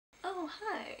Oh,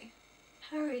 hi.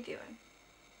 How are you doing?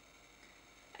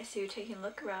 I see you're taking a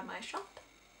look around my shop.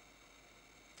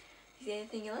 Is there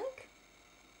anything you like?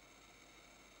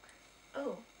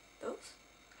 Oh, those?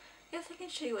 Yes, I can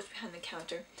show you what's behind the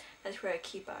counter. That's where I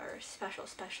keep our special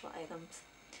items.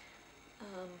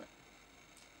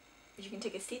 You can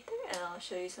take a seat there and I'll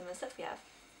show you some of the stuff we have.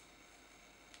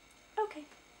 Okay.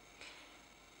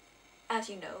 As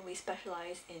you know, we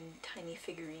specialize in tiny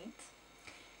figurines.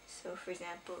 So for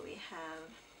example, we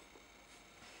have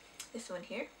this one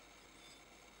here.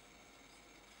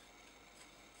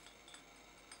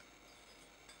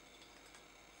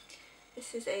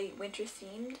 This is a winter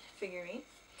themed figurine.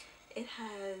 It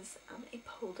has a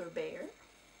polar bear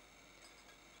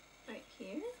right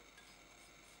here.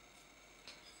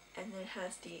 And then it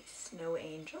has the snow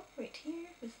angel right here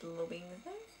with the little wings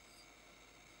there.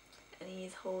 And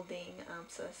he's holding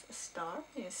so that's a star.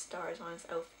 And his star is on his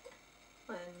outfit.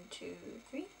 1, 2,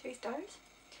 3, 3 stars.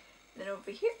 And then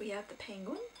over here we have the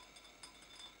penguin.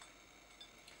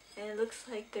 And it looks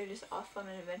like they're just off on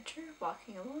an adventure,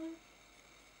 walking along.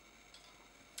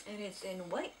 And it's in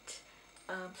white,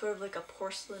 sort of like a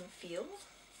porcelain feel.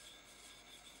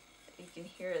 You can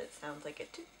hear it sounds like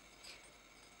it too.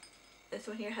 This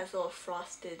one here has little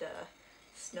frosted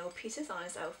snow pieces on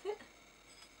his outfit.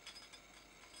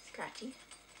 Scratchy.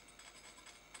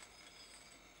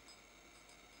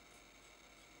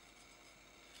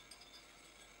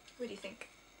 What do you think?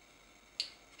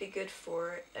 It'd be good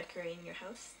for decorating your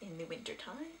house in the winter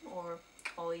time or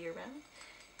all year round.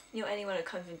 You know, anyone who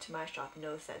comes into my shop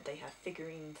knows that they have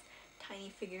figurines, tiny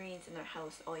figurines in their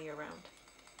house all year round.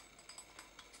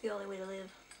 It's the only way to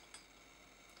live.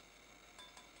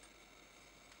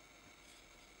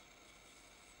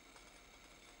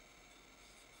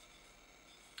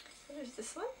 So there's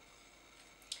this one.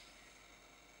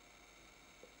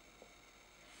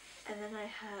 And then I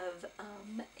have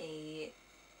a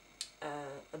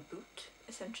boot,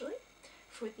 essentially,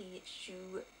 for the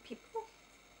shoe people.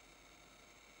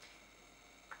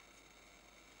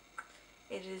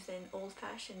 It is an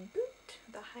old-fashioned boot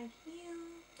with a high heel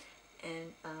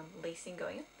and lacing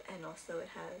going up, and also it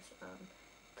has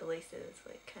the laces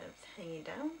like kind of hanging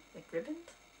down like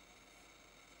ribbons.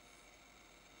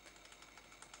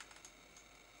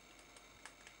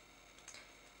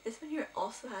 This one here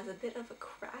also has a bit of a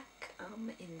crack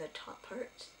in the top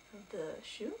part of the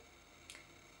shoe.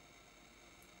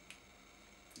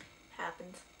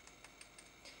 Happens.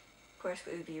 Of course,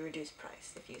 it would be a reduced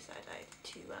price if you decided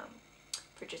to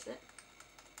purchase it.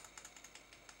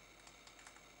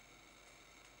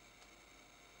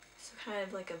 So kind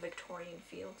of like a Victorian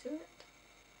feel to it.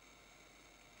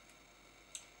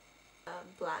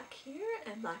 Black here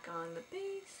and black on the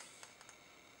base.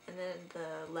 And then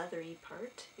the leathery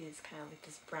part is kind of like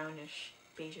this brownish,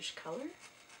 beigeish color.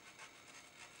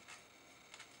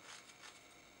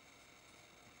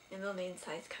 And on the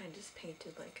inside it's kind of just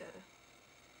painted like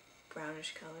a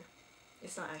brownish color.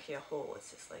 It's not actually a hole,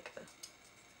 it's just like a,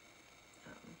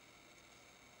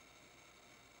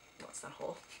 no, it's not a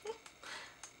hole.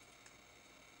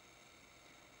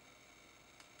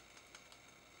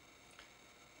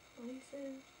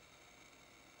 Laces.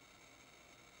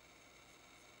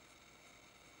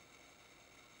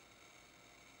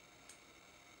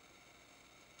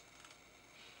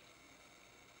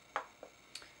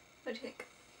 What do you think?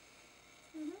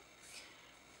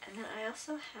 And then I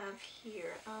also have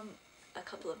here a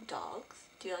couple of dogs.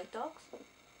 Do you like dogs?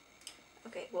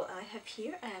 Okay, well I have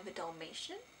here, I have a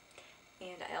Dalmatian,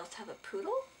 and I also have a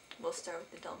poodle. We'll start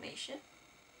with the Dalmatian.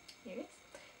 Here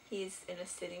he is. He's in a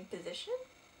sitting position.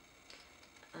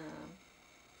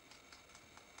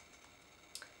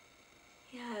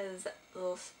 He has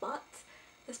little spots.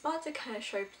 The spots are kind of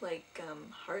shaped like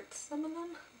hearts, some of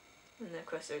them. And then of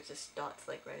course there's just dots,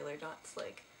 like regular dots,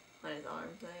 like on his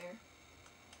arms there.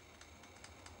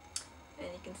 And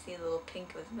you can see a little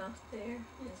pink of his mouth there.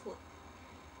 And his little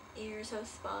ears have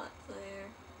spots there.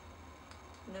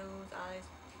 Nose, eyes.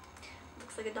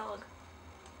 Looks like a dog.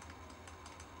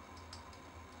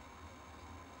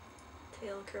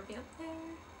 Tail curving up there.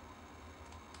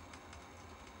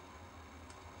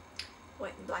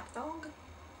 White and black dog.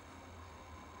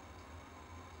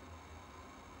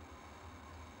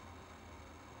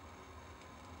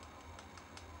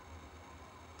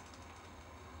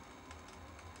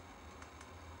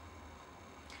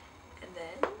 And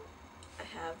then I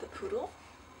have the poodle.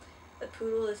 The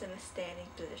poodle is in a standing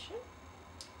position.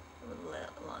 Little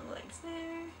long legs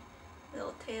there.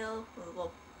 Little tail, a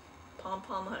little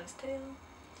pom-pom on his tail.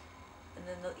 And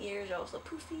then the ears are also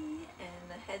poofy, and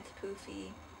the head's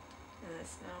poofy, and the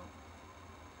snout.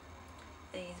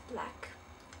 And he's black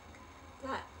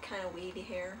kind of wavy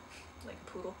hair, like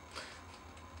a poodle.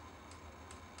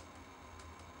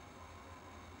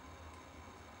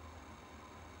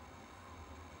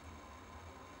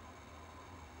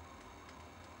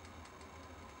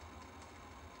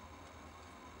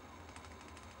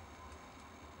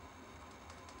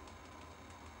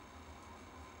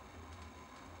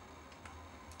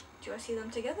 Do you want to see them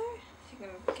together? So you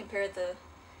can compare the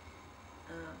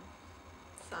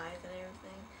size and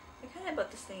everything. They're kind of about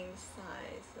the same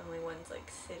size. The only one's like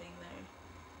sitting there,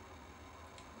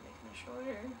 making it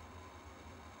shorter.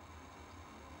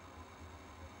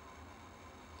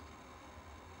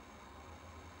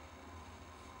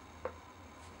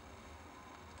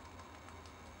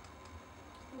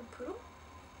 Little poodle.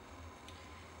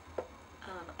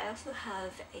 I also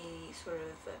have a sort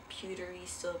of a pewtery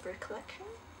silver collection.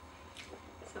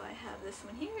 So I have this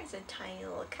one here. It's a tiny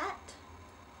little cat.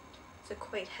 So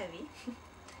quite heavy.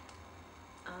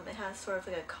 It has sort of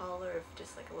like a collar of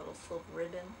just like a little silver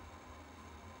ribbon.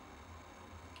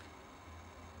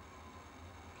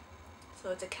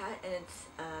 So it's a cat and it's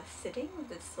sitting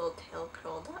with its little tail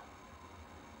curled up.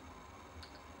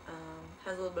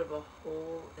 Has a little bit of a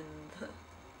hole in the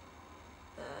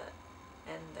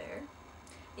end there.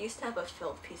 I used to have a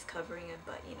felt piece covering it,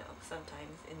 but you know,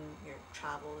 sometimes in your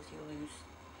travels you lose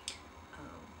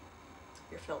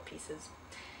your felt pieces.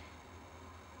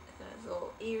 It has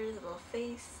little ears, a little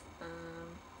face,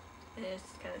 and it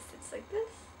just kind of sits like this.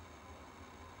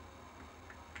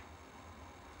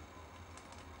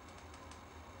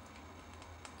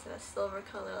 It's a silver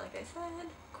color, like I said,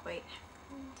 quite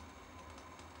heavy.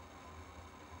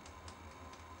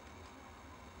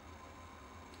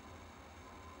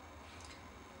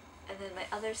 And then my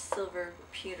other silver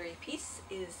pewtery piece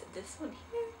is this one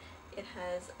here. It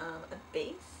has a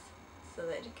base so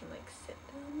that it can like sit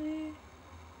down there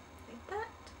like that.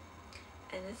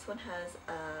 And this one has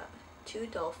two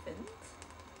dolphins,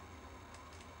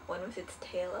 one with its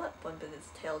tail up, one with its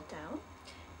tail down,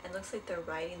 and it looks like they're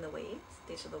riding the waves.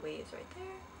 These are the waves right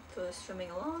there. So they're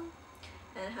swimming along,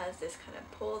 and it has this kind of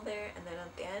pole there, and then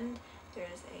at the end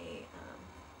there's a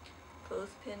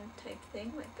clothespin type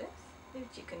thing like this,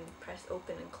 which you can press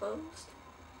open and closed,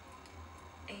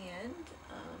 and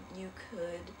you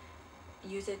could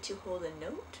use it to hold a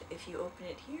note if you open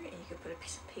it here, and you could put a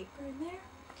piece of paper in there.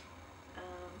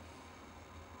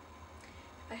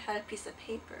 If I had a piece of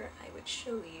paper, I would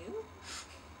show you.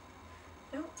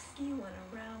 I don't see one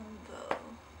around though.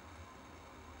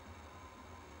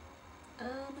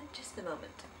 Just a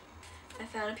moment. I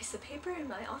found a piece of paper in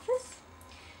my office.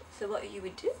 So what you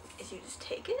would do is you just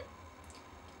take it,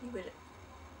 you would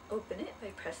open it by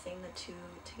pressing the two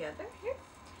together here.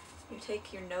 You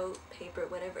take your note, paper,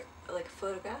 whatever, like a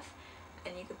photograph,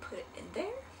 and you could put it in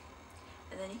there,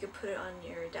 and then you could put it on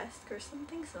your desk or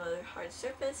something, some other hard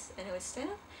surface, and it would stand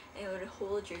up, and it would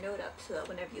hold your note up so that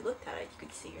whenever you looked at it, you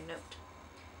could see your note.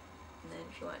 And then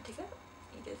if you want it to go,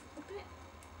 you just open it.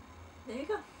 There you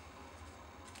go.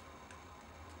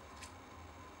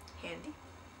 Handy.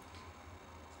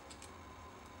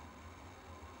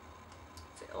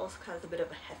 So it also has a bit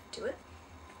of a heft to it.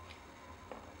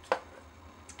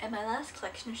 And my last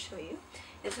collection to show you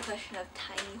is a collection of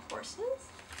tiny horses.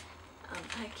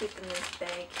 I keep them in this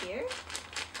bag here.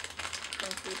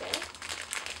 Fancy bag.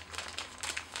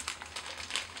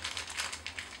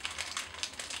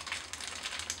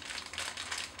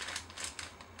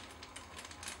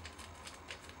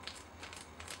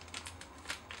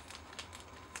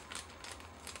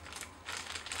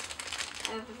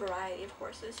 I have a variety of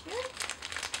horses here,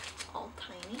 all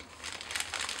tiny.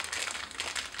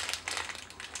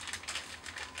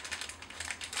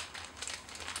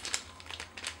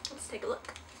 Let's take a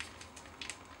look.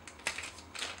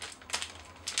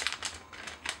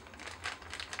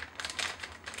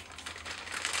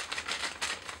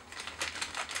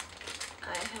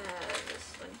 I have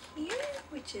this one here,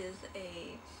 which is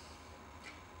a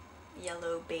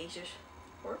yellow beige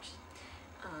horse.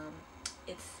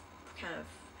 It's kind of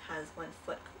has one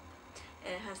foot up,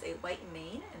 and it has a white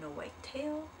mane and a white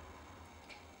tail.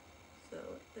 So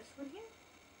this one here,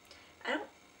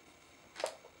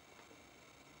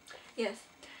 yes,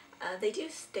 they do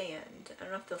stand. I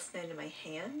don't know if they'll stand in my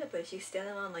hand, but if you stand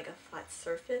them on like a flat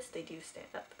surface, they do stand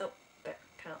up. Oh, there,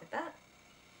 kind of like that.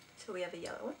 So we have a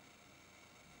yellow one.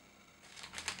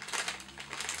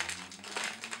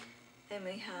 And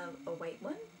we have a white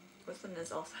one. This one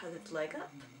also has its leg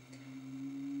up.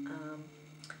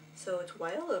 So it's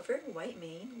white all over, white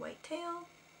mane, white tail.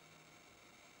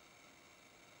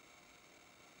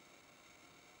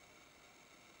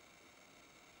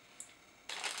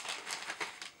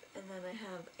 And then I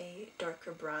have have a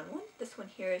darker brown one. This one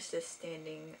here is just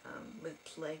standing with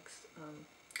its legs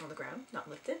on the ground, not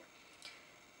lifted.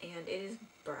 And it is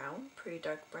brown, pretty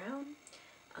dark brown.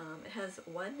 It has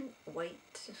one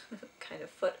white kind of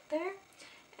foot there,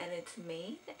 and its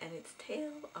mane and its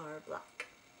tail are black.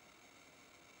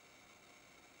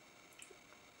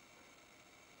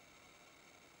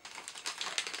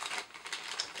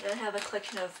 Then I have a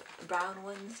collection of brown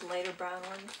ones, lighter brown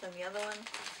ones than the other one.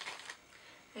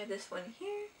 I have this one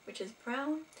here, which is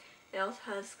brown. It also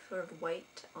has sort of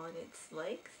white on its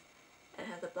legs. And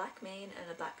it has a black mane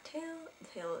and a black tail. The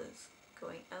tail is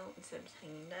going out instead of just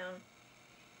hanging down.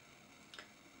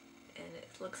 And it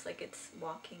looks like it's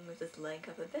walking with its leg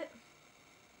up a bit.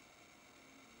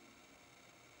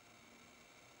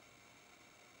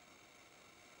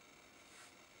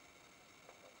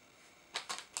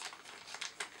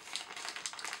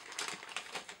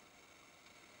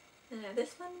 Then I have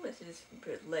this one with his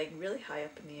leg really high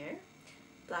up in the air.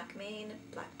 Black mane,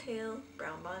 black tail,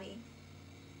 brown body.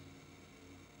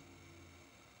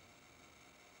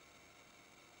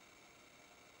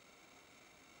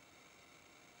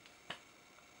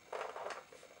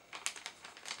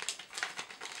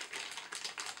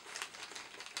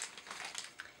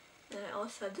 Then I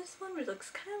also have this one which looks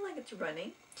kind of like it's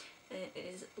running. And it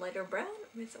is lighter brown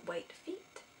with white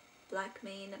feet, black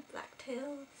mane, black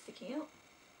tail sticking out.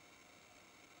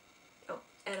 Oh,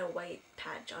 and a white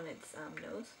patch on its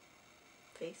nose,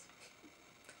 face,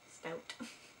 snout.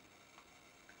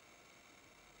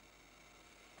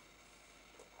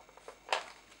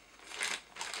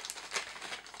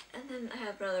 And then I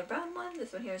have another brown one.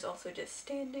 This one here is also just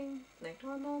standing like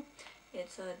normal.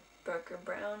 It's a darker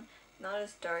brown, not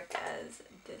as dark as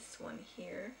this one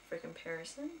here for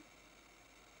comparison.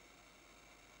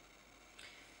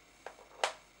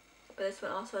 But this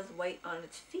one also has white on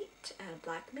its feet and a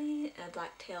black mane and a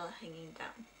black tail hanging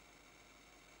down.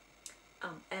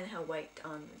 And have white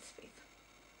on its face.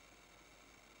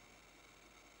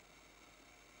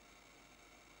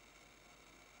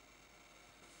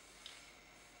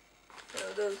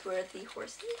 So those were the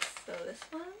horses. So this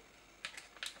one,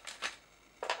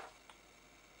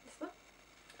 this one,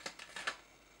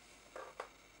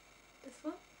 this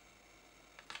one,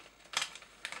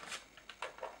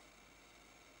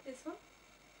 this one,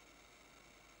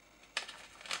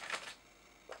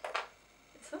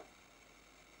 this one,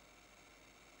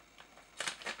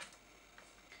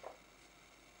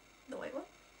 the white one,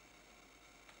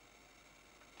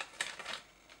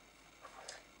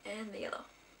 and the yellow.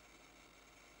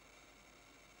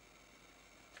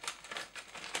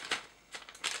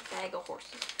 Bag of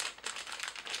horses.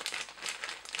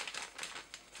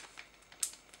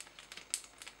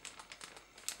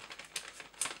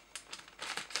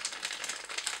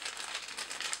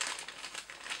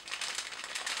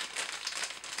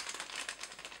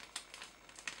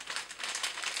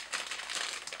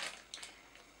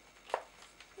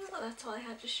 Well, that's all I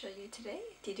have to show you today.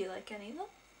 Did you like any of them?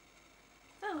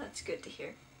 Oh, that's good to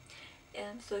hear.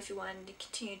 And so if you wanted to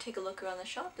continue to take a look around the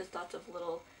shop, there's lots of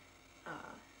little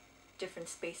different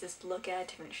spaces to look at,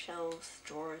 different shelves,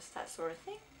 drawers, that sort of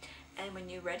thing. And when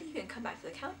you're ready, you can come back to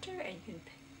the counter and you can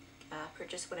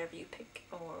purchase whatever you pick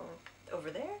or over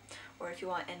there. Or if you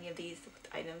want any of these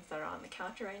items that are on the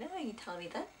counter right now, you can tell me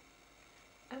then.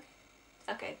 Okay.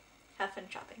 Okay. Have fun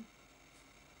shopping.